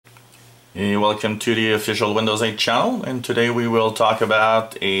Hey, welcome to the official Windows 8 channel, and today we will talk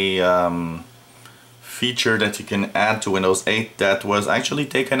about a feature that you can add to Windows 8 that was actually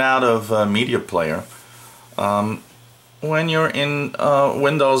taken out of Media Player. When you're in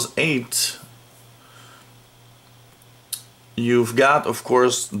Windows 8, you've got, of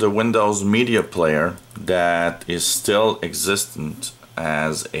course, the Windows Media Player that is still existent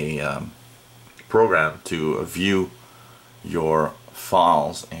as a program to view your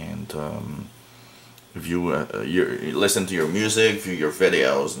files and listen to your music, view your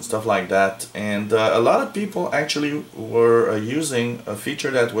videos and stuff like that. And a lot of people actually were using a feature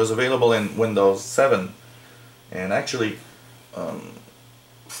that was available in Windows 7, and actually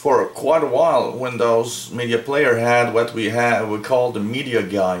for quite a while Windows Media Player had what we call the media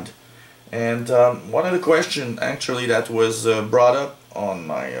guide. And one of the questions actually that was brought up on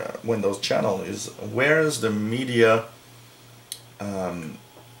my Windows channel is, where's the media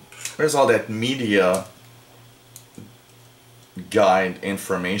where's all that media guide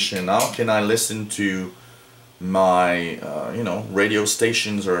information? How can I listen to my radio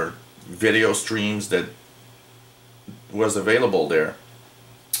stations or video streams that was available there?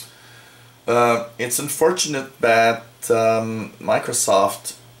 It's unfortunate that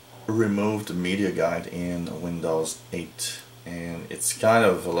Microsoft removed the media guide in Windows 8, and it's kind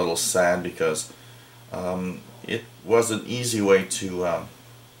of a little sad because it was an easy way to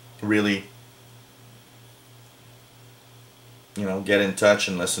really get in touch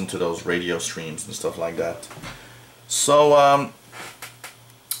and listen to those radio streams and stuff like that. So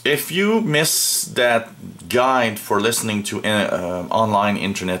if you miss that guide for listening to online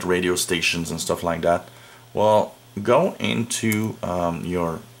internet radio stations and stuff like that, well, go into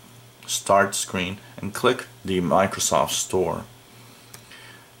your start screen and click the Microsoft Store.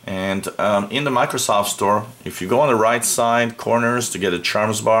 And in the Microsoft Store, if you go on the right side corners to get a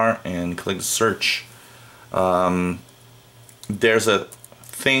charms bar and click the search, there's a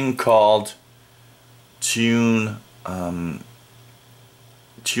thing called Tunein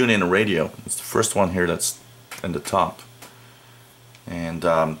Radio. It's the first one here that's in the top. And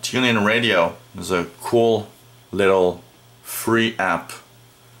Tunein Radio is a cool little free app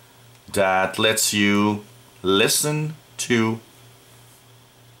that lets you listen to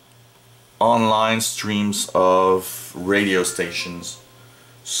online streams of radio stations.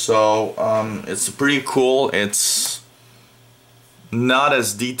 So it's pretty cool. It's not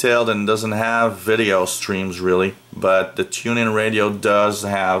as detailed and doesn't have video streams really, but the Tunein Radio does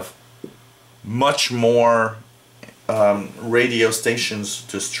have much more radio stations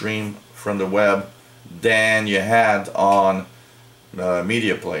to stream from the web than you had on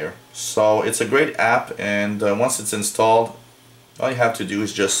Media Player. So it's a great app, and once it's installed, all you have to do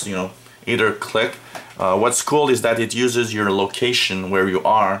is just either click. What's cool is that it uses your location where you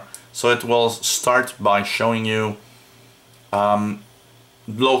are, so it will start by showing you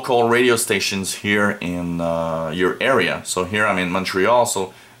local radio stations here in your area. So here I'm in Montreal,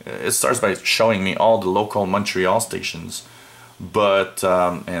 so it starts by showing me all the local Montreal stations. But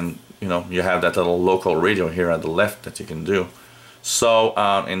and you have that little local radio here at the left that you can do. So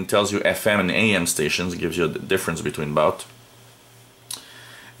and tells you FM and AM stations, gives you the difference between both.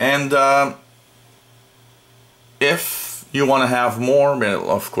 And if you want to have more,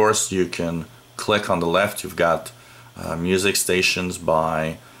 well, of course you can click on the left. You've got music stations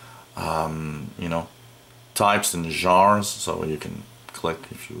by types and genres, so you can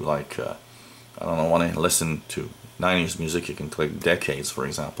click if you like I don't know, want to listen to 90s music, you can click decades, for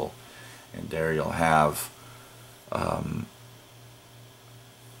example, and there you'll have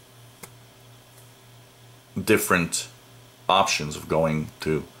different options of going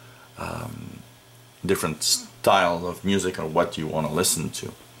to different styles of music or what you want to listen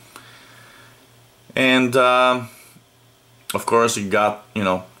to. And of course you got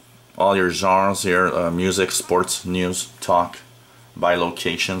all your genres here, music, sports, news, talk, by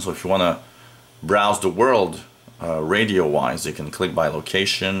location. So if you want to browse the world radio wise, you can click by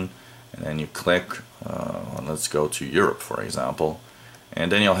location, and then you click let's go to Europe, for example,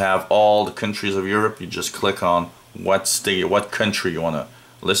 and then you'll have all the countries of Europe. You just click on what state, what country you want to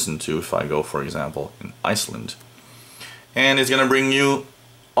listen to. If I go, for example, in Iceland, and it's gonna bring you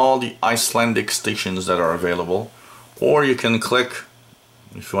all the Icelandic stations that are available. Or you can click,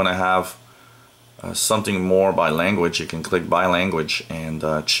 if you want to have something more by language, you can click by language and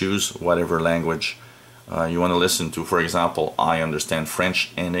choose whatever language you want to listen to. For example, I understand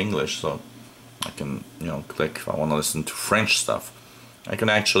French and English, so I can click if I want to listen to French stuff. I can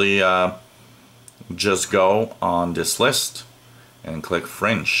actually just go on this list and click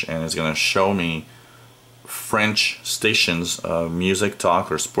French, and it's going to show me French stations, music,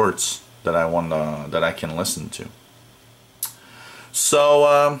 talk, or sports that I want that I can listen to.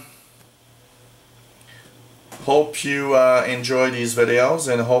 So hope you enjoy these videos,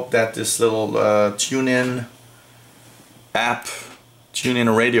 and hope that this little Tunein app,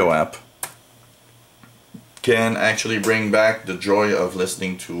 Tunein radio app, can actually bring back the joy of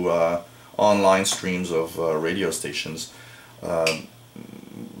listening to online streams of radio stations,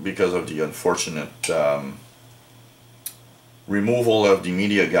 because of the unfortunate removal of the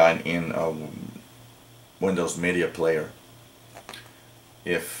media guide in Windows Media Player.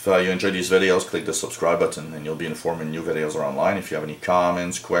 If you enjoy these videos, click the subscribe button and you'll be informed when new videos are online. If you have any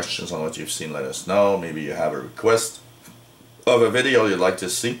comments, questions on what you've seen, let us know. Maybe you have a request of a video you'd like to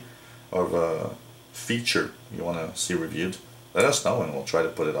see, or of a feature you want to see reviewed, let us know and we'll try to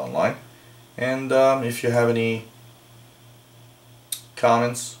put it online. And if you have any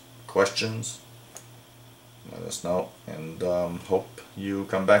comments, questions, let us know. And hope you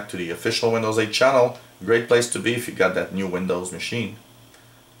come back to the official Windows 8 channel. Great place to be if you got that new Windows machine.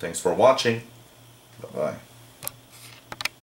 Thanks for watching. Bye-bye.